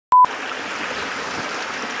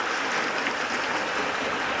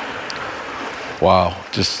wow,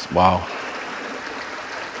 just wow.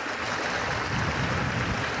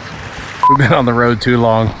 We've been on the road too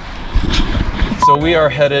long. So we are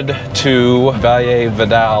headed to Valle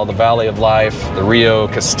Vidal, the Valley of Life. The Rio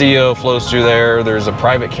Castilla flows through there. There's a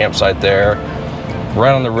private campsite there,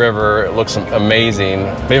 right on the river. It looks amazing.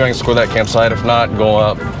 Maybe I can score that campsite. If not, go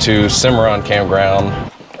up to Cimarron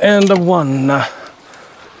Campground. And a 1,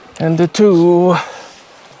 and a 2.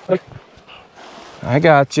 I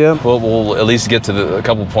got you. We'll at least get to a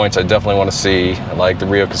couple points I definitely want to see, like the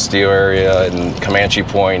Rio Castilla area and Comanche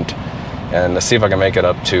Point, and let's see if I can make it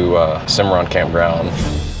up to Cimarron Campground.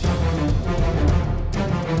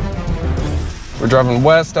 We're driving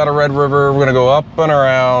west out of Red River. We're gonna go up and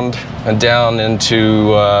around and down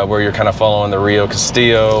into where you're kind of following the Rio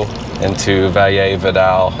Castillo into Valle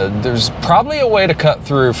Vidal. There's probably a way to cut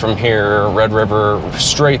through from here, Red River,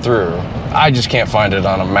 straight through. I just can't find it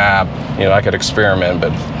on a map. You know, I could experiment,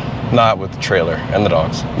 but not with the trailer and the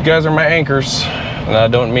dogs. You guys are my anchors, and I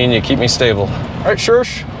don't mean you keep me stable. All right,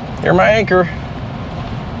 Shush, you're my anchor.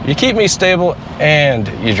 You keep me stable and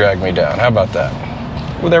you drag me down. How about that?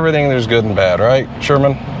 With everything, there's good and bad, right,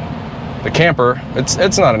 Sherman? The camper,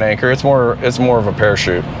 it's not an anchor. It's more of a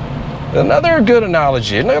parachute. Another good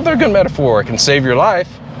analogy, another good metaphor. It can save your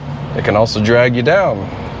life. It can also drag you down.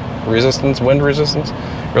 Resistance, wind resistance.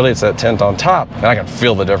 Really, it's that tent on top, and I can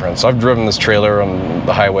feel the difference. I've driven this trailer on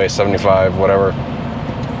the highway, 75, whatever.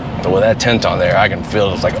 But with that tent on there, I can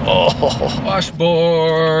feel it. It's like, oh.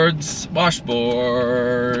 Washboards,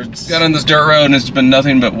 washboards. Got on this dirt road, and it's been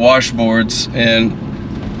nothing but washboards, and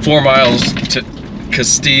 4 miles to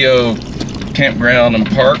Castillo Campground and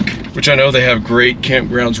Park, which I know they have great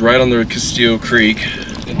campgrounds right on the Castillo Creek.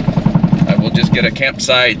 I will just get a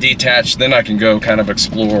campsite, detached, then I can go kind of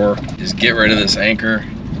explore. Just get rid of this anchor,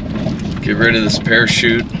 get rid of this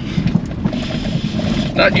parachute.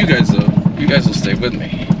 Not you guys though, you guys will stay with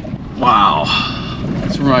me. Wow,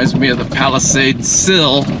 this reminds me of the Palisade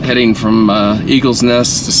Sill, heading from Eagle's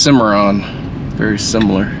Nest to Cimarron. Very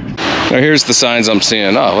similar. Now here's the signs I'm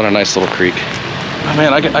seeing. Oh, what a nice little creek. Oh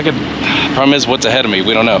man, I could, problem is what's ahead of me,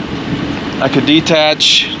 we don't know. I could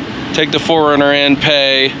detach, take the 4Runner in,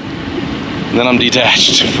 pay, and then I'm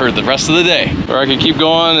detached for the rest of the day. Or I could keep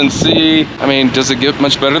going and see, I mean, does it get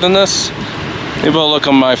much better than this? Maybe I'll look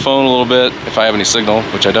on my phone a little bit if I have any signal,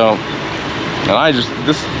 which I don't. And I just,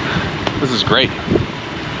 this is great.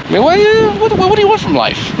 I mean, what do you want from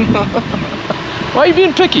life? Why are you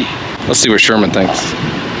being picky? Let's see what Sherman thinks.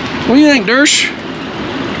 What do you think, Dersh?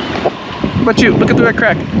 How about you? Look at that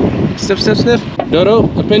crack. Sniff, sniff, sniff. Dodo,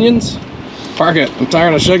 opinions? Park it. I'm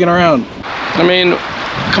tired of shaking around. I mean,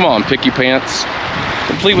 come on, picky pants.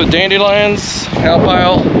 Complete with dandelions,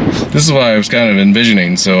 alpile. This is what I was kind of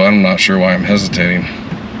envisioning, so I'm not sure why I'm hesitating.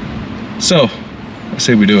 So, I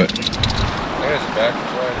say we do it. There's back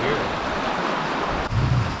right here.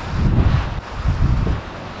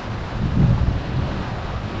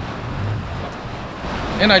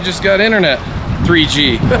 And I just got internet,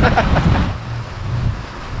 3G.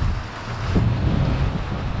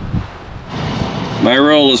 My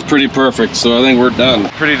roll is pretty perfect, so I think we're done.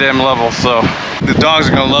 Pretty damn level, so the dogs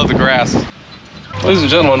are gonna love the grass. Ladies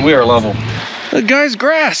and gentlemen, we are level. The guy's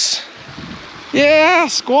grass. Yeah,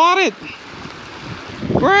 squat it.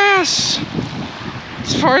 Grass.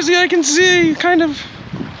 As far as the eye can see, kind of.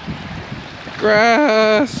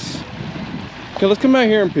 Grass. Okay, let's come out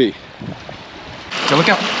here and pee. Okay, look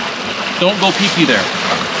out. Don't go pee-pee there.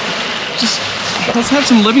 Just, let's have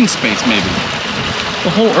some living space, maybe.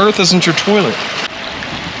 The whole earth isn't your toilet.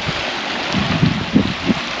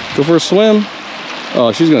 Go for a swim.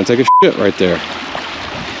 Oh, she's gonna take a shit right there.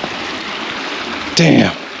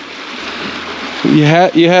 Damn. You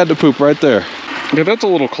had to poop right there. Okay, that's a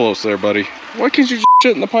little close there, buddy. Why can't you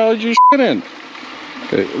shit in the pile you shit in?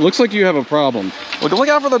 Okay, it looks like you have a problem. Look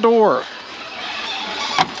out for the door.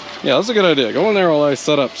 Yeah, that's a good idea. Go in there while I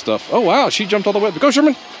set up stuff. Oh wow, she jumped all the way. Go,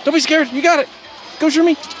 Sherman. Don't be scared. You got it. Go,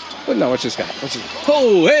 Sherman. What? No, what's this guy?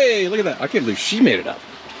 Oh, hey, look at that. I can't believe she made it up.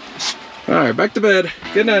 All right, back to bed.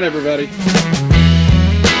 Good night, everybody.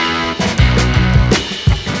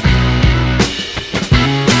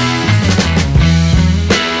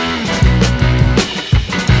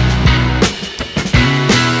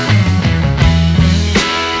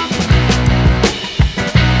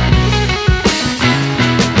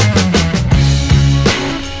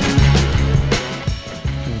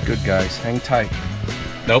 Good guys, hang tight.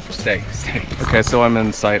 Nope, stay. Okay, so I'm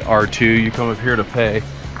in site R2. You come up here to pay.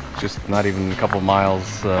 Just not even a couple miles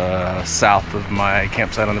south of my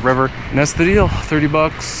campsite on the river. And that's the deal, 30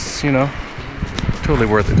 bucks, you know, totally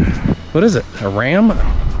worth it. What is it, a ram?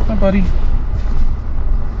 Hi, buddy.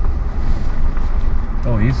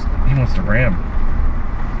 Oh, he wants to ram.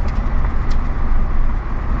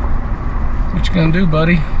 What you gonna do,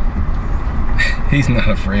 buddy? He's not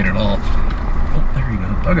afraid at all. Oh, there you go.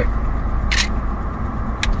 Okay.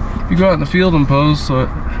 You go out in the field and pose, so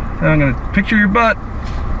I'm gonna picture your butt.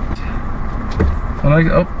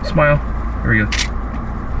 Oh, smile. There we go.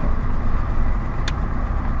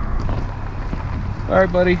 All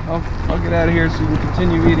right, buddy. I'll get out of here so you can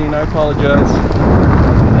continue eating. I apologize.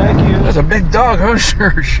 Thank you. That's a big dog, huh?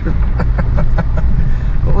 Sure.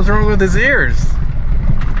 What was wrong with his ears?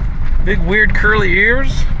 Big, weird, curly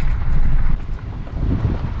ears?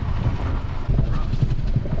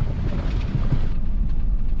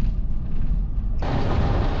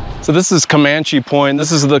 So this is Comanche Point.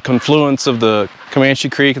 This is the confluence of the Comanche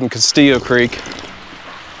Creek and Castillo Creek.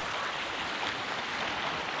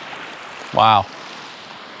 Wow.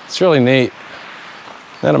 It's really neat.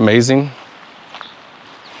 Isn't that amazing?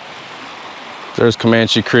 There's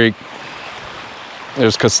Comanche Creek.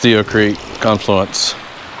 There's Castillo Creek confluence.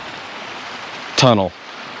 Tunnel.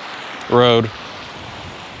 Road.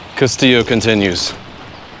 Castillo continues.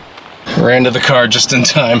 Ran to the car just in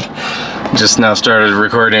time. Just now started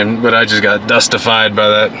recording, but I just got dustified by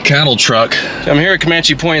that cattle truck. I'm here at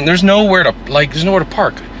Comanche Point, and there's nowhere to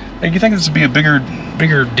park. Like, you think this would be a bigger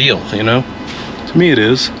deal, you know? To me it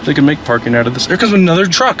is. They can make parking out of this. There comes another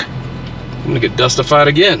truck. I'm gonna get dustified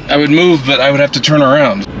again. I would move, but I would have to turn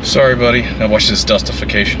around. Sorry, buddy. Now watch this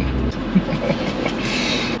dustification.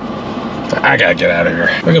 I gotta get out of here.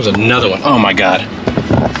 Here comes another one. Oh my God.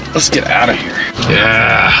 Let's get out of here.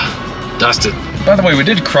 Yeah, dusted. By the way, we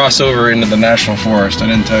did cross over into the National Forest. I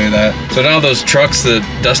didn't tell you that. So now those trucks that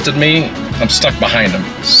dusted me, I'm stuck behind them.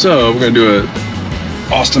 So we're gonna do a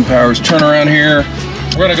Austin Powers turn around here.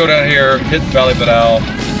 We're gonna go down here, hit Valle Vidal,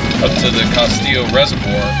 up to the Costilla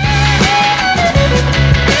Reservoir.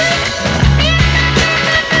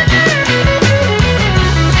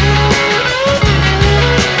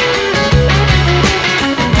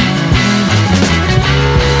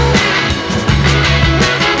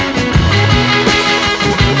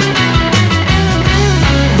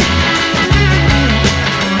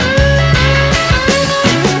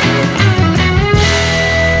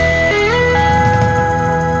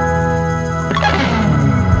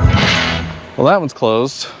 Well, that one's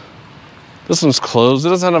closed. This one's closed. It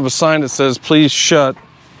doesn't have a sign that says, please shut.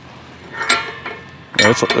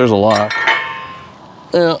 Yeah, there's a lock.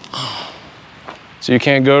 Yeah. So you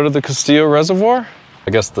can't go to the Castillo Reservoir?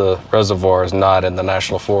 I guess the reservoir is not in the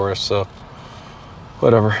National Forest, so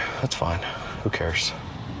whatever, that's fine. Who cares?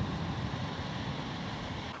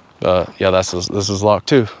 Yeah, this is locked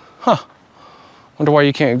too. Huh. Wonder why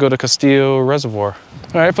you can't go to Castillo Reservoir.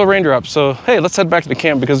 All right, for raindrop. So, hey, let's head back to the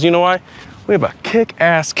camp because you know why? We have a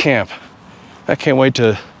kick-ass camp. I can't wait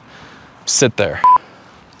to sit there.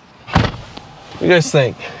 What do you guys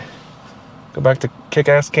think? Go back to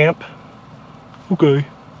kick-ass camp? Okay.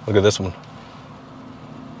 Look at this one.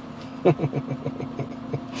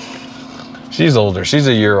 She's older. She's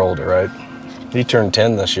a year older, right? He turned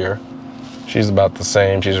 10 this year. She's about the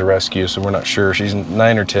same. She's a rescue, so we're not sure. She's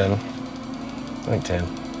 9 or 10. I think 10.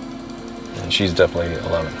 And she's definitely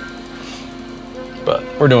 11. But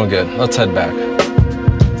we're doing good. Let's head back.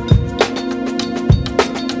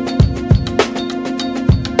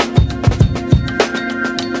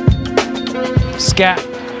 Scat.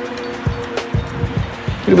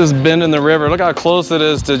 Look at this bend in the river. Look how close it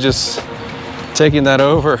is to just taking that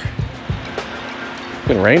over. It's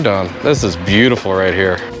been rained on. This is beautiful right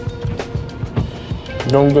here.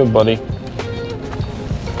 Doing good, buddy.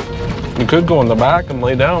 You could go in the back and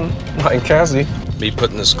lay down like Cassie. Me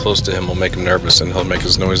putting this close to him will make him nervous and he'll make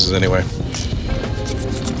his noises anyway. I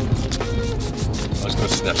was gonna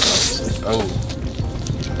sniff those. Oh.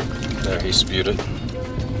 There, he spewed it.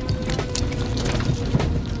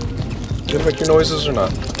 You gonna make your noises or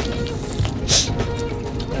not?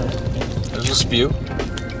 There's a spew.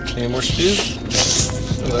 Any more spews?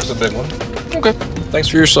 Oh, there's a big one. Okay. Thanks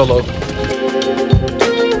for your solo.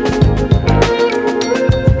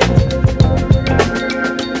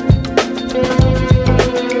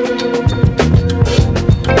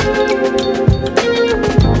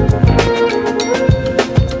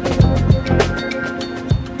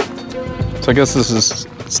 So I guess this is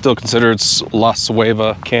still considered La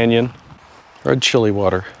Sueva Canyon. Red chili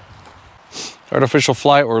water. Artificial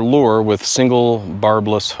fly or lure with single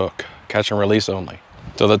barbless hook. Catch and release only.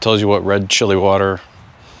 So that tells you what red chili water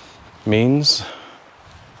means.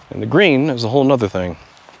 And the green is a whole nother thing.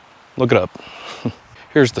 Look it up.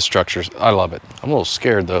 Here's the structures. I love it. I'm a little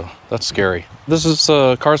scared though. That's scary. This is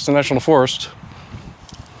Carson National Forest.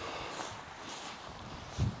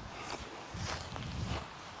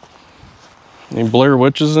 Any Blair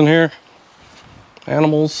Witches in here?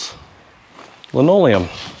 Animals. Linoleum.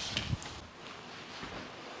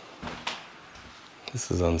 This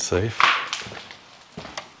is unsafe.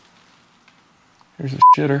 Here's a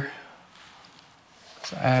shitter.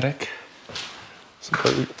 It's an attic. It's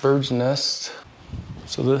a bird's nest.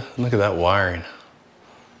 So look at that wiring.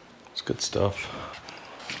 It's good stuff.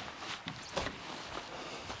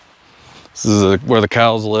 This is where the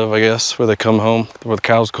cows live, I guess, where they come home, where the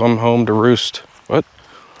cows come home to roost. What?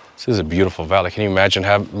 This is a beautiful valley. Can you imagine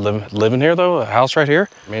living here though? A house right here?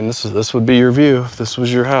 I mean, this would be your view if this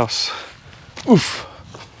was your house. Oof.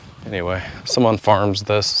 Anyway, someone farms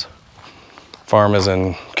this. Farm is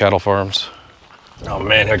in cattle farms. Oh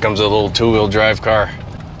man, here comes a little 2-wheel drive car.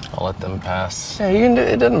 I'll let them pass. Yeah,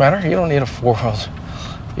 it doesn't matter. You don't need a 4-wheel.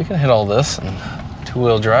 You can hit all this and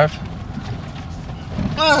 2-wheel drive.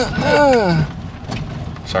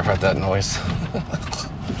 Sorry about that noise.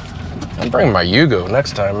 I'm bringing my Yugo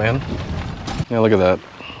next time, man. Yeah, look at that.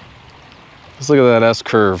 Let's look at that S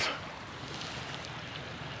curve.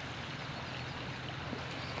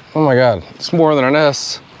 Oh my God, it's more than an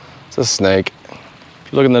S. It's a snake.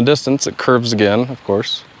 If you look in the distance, it curves again, of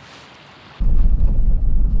course.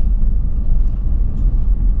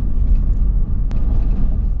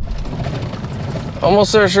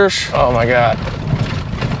 Almost there, Shush. Oh my God.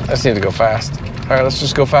 I just need to go fast. All right, let's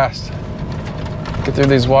just go fast. Get through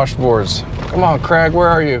these washboards. Come on, Craig, where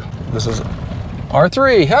are you? This is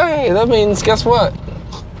R3. Hey, that means, guess what?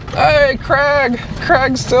 Hey, Craig.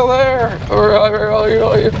 Craig's still there.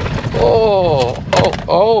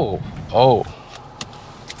 Oh.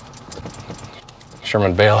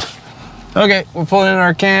 Sherman bailed. Okay, we're pulling in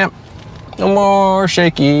our camp. No more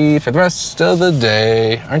shaky for the rest of the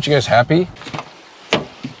day. Aren't you guys happy?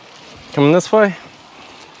 Coming this way.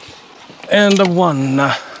 And a 1.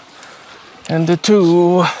 And a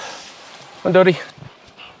 2. One, Dodie.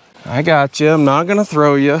 I got you. I'm not gonna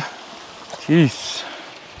throw you. Jeez.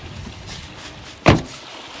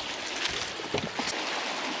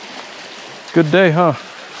 Good day, huh?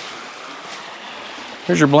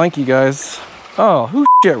 Here's your blankie, guys. Oh, who's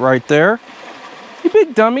shit right there? You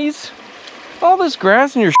big dummies. All this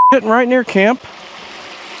grass and you're shitting right near camp.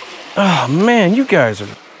 Oh man, you guys are.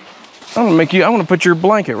 I'm gonna put your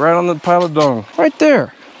blanket right on the pile of dung. Right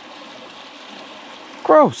there.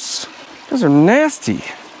 Gross. Those are nasty.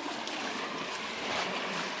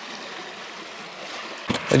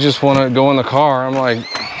 I just want to go in the car. I'm like,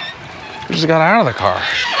 we just got out of the car.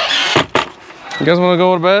 You guys want to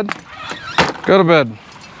go to bed? Go to bed.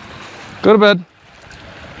 Go to bed.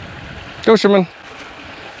 Go, Sherman.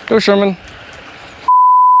 Go, Sherman.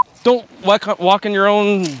 Don't walk in your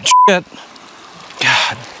own shit.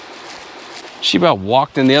 God. She about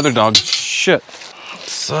walked in the other dog's shit.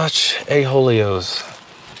 Such a-holios.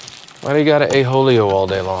 Why do you got an a-holio all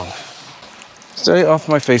day long? Stay off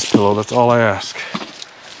my face pillow, that's all I ask.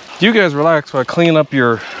 You guys relax while I clean up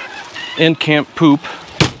your in-camp poop.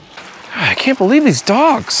 I can't believe these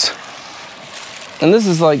dogs. And this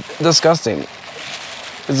is like disgusting.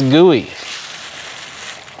 It's gooey.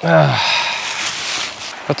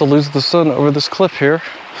 Have to lose the sun over this cliff here.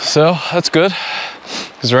 So that's good.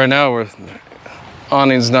 Because right now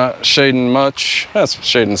awning's not shading much. That's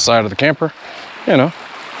shading the side of the camper, you know.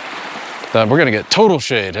 We're gonna get total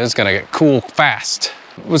shade. It's gonna get cool fast.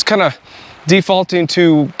 It was kind of defaulting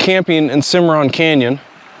to camping in Cimarron Canyon,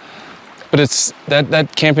 but it's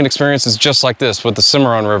that camping experience is just like this with the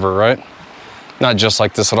Cimarron River, right? Not just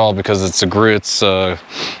like this at all because I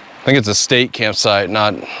think it's a state campsite,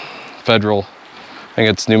 not federal. I think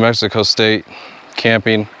it's New Mexico State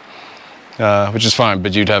camping, which is fine,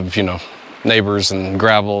 but you'd have, you know, neighbors and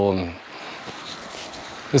gravel, and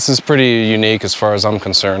this is pretty unique as far as I'm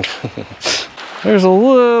concerned. There's a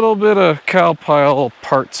little bit of cow pile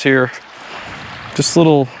parts here. Just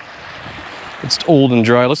little, it's old and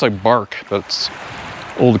dry. It looks like bark, but it's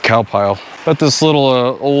old cow pile. But this little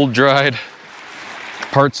old dried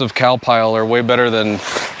parts of cow pile are way better than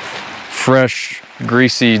fresh,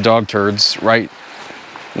 greasy dog turds right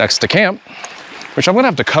next to camp, which I'm gonna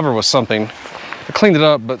have to cover with something. I cleaned it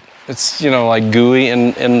up, but it's, you know, like gooey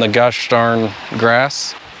in the gosh darn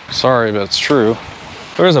grass. Sorry, but it's true.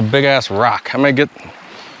 There's a big ass rock. I might get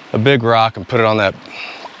a big rock and put it on that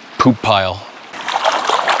poop pile.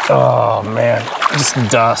 Oh man, just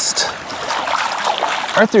dust.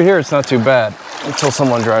 Right through here, it's not too bad until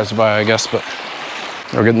someone drives by, I guess, but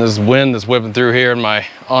we're getting this wind that's whipping through here and my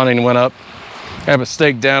awning went up. I have it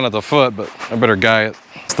staked down at the foot, but I better guy it.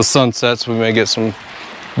 It's the sunset, so we may get some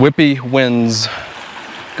whippy winds.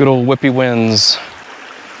 Good old whippy winds.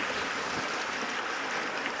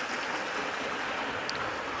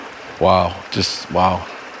 Wow, just wow.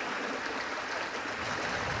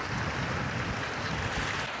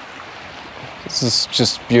 This is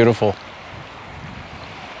just beautiful.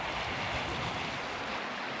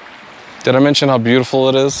 Did I mention how beautiful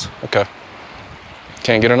it is? Okay.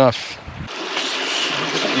 Can't get enough.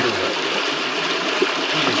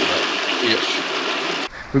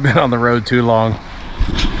 We've been on the road too long.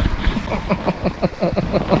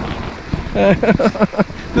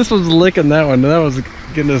 This was licking that one. That was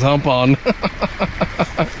getting his hump on.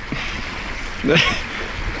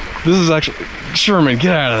 This is actually... Sherman,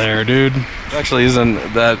 get out of there, dude. It actually isn't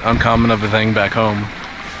that uncommon of a thing back home.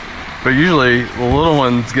 But usually, the little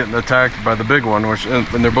one's getting attacked by the big one,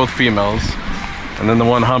 and they're both females. And then the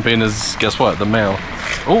one humping is, guess what, the male.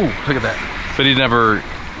 Oh, look at that. But he's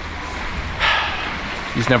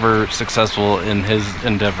never successful in his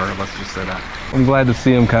endeavor, let's just say that. I'm glad to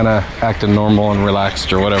see him kind of acting normal and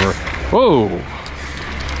relaxed or whatever. Whoa.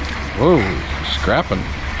 Whoa, scrapping.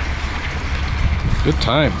 Good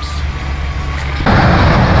times.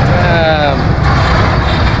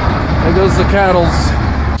 There goes the cattles.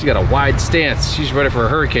 She got a wide stance. She's ready for a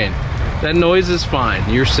hurricane. That noise is fine.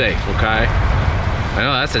 You're safe, okay? I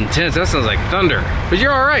know that's intense. That sounds like thunder. But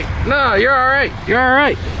you're all right. No, you're all right. You're all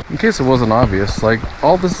right. In case it wasn't obvious, like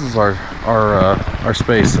all this is our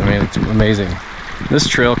space. I mean, it's amazing. This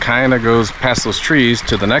trail kind of goes past those trees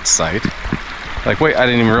to the next site. Like, wait, I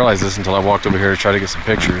didn't even realize this until I walked over here to try to get some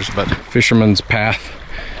pictures. But Fisherman's Path.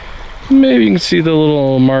 Maybe you can see the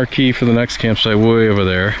little marquee for the next campsite way over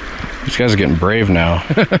there. These guys are getting brave now.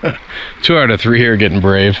 2 out of 3 here getting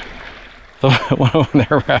brave. The one over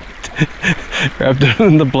there wrapped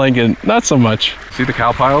in the blanket, not so much. See the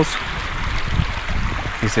cow piles?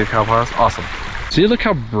 You see the cow piles? Awesome. See, look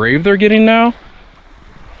how brave they're getting now.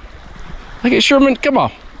 Look at Sherman, come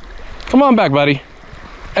on. Come on back, buddy.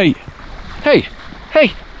 Hey, hey,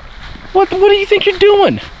 hey. What do you think you're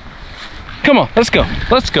doing? Come on, let's go,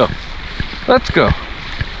 let's go. Let's go.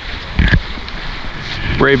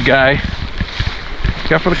 Brave guy.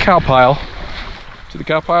 Look out for the cow pile. See the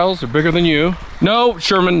cow piles? They're bigger than you. No,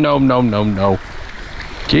 Sherman, no, no, no, no.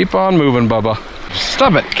 Keep on moving, Bubba.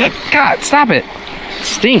 Stop it. God, stop it.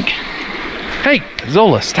 Stink. Hey,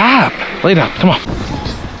 Zola, stop. Lay down, come on.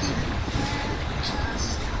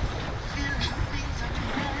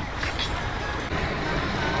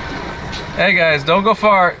 Hey guys, don't go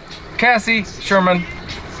far. Cassie, Sherman,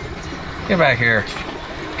 get back here.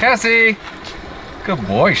 Cassie. Good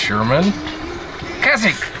boy, Sherman.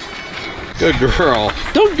 Cassie. Good girl.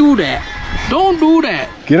 Don't do that. Don't do that.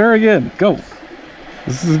 Get her again. Go.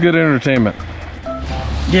 This is good entertainment.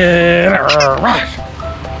 Yeah.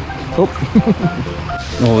 Oh.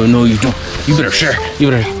 Oh no, you don't. You better share. You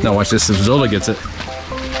better. Now watch this. If Zola gets it.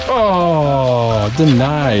 Oh,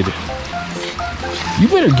 denied. You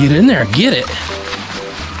better get in there and get it.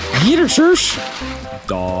 Get her, Shersh.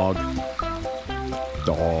 Dog.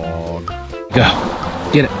 Dog. Go.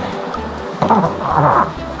 Get it.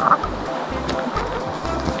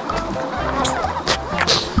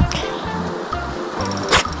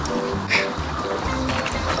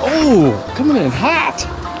 Oh, coming in hot.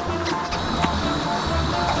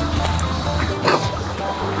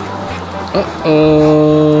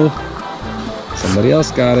 Uh-oh. Somebody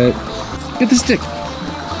else got it. Get the stick.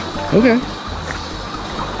 Okay.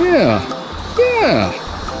 Yeah. Yeah.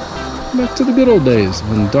 Back to the good old days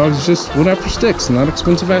when dogs just went after sticks, not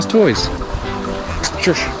expensive ass toys.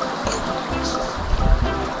 Sure.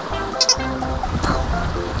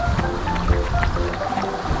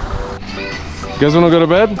 You guys wanna go to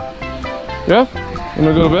bed? Yeah? You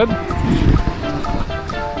wanna go to bed?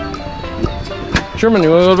 Sherman, you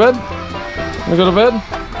wanna go to bed? You wanna go to bed?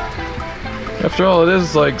 After all, it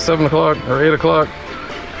is like 7 o'clock or 8 o'clock.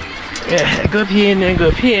 Yeah, go up here and then go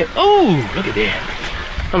up here. Oh, look at that.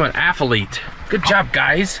 I'm an athlete. Good job,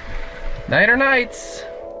 guys. Night or nights.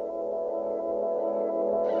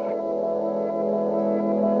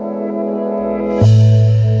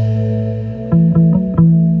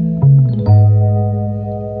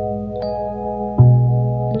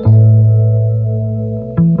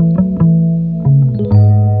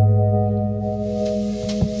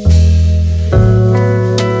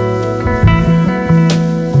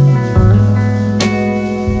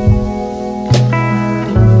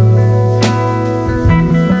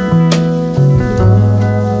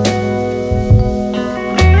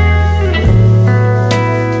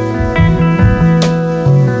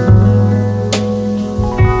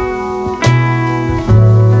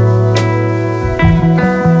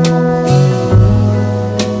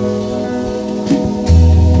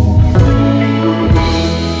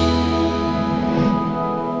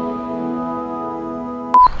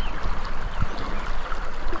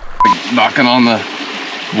 knocking on the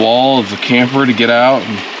wall of the camper to get out.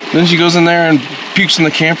 And then she goes in there and pukes in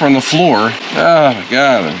the camper on the floor. Oh my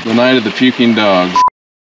God, the night of the puking dogs.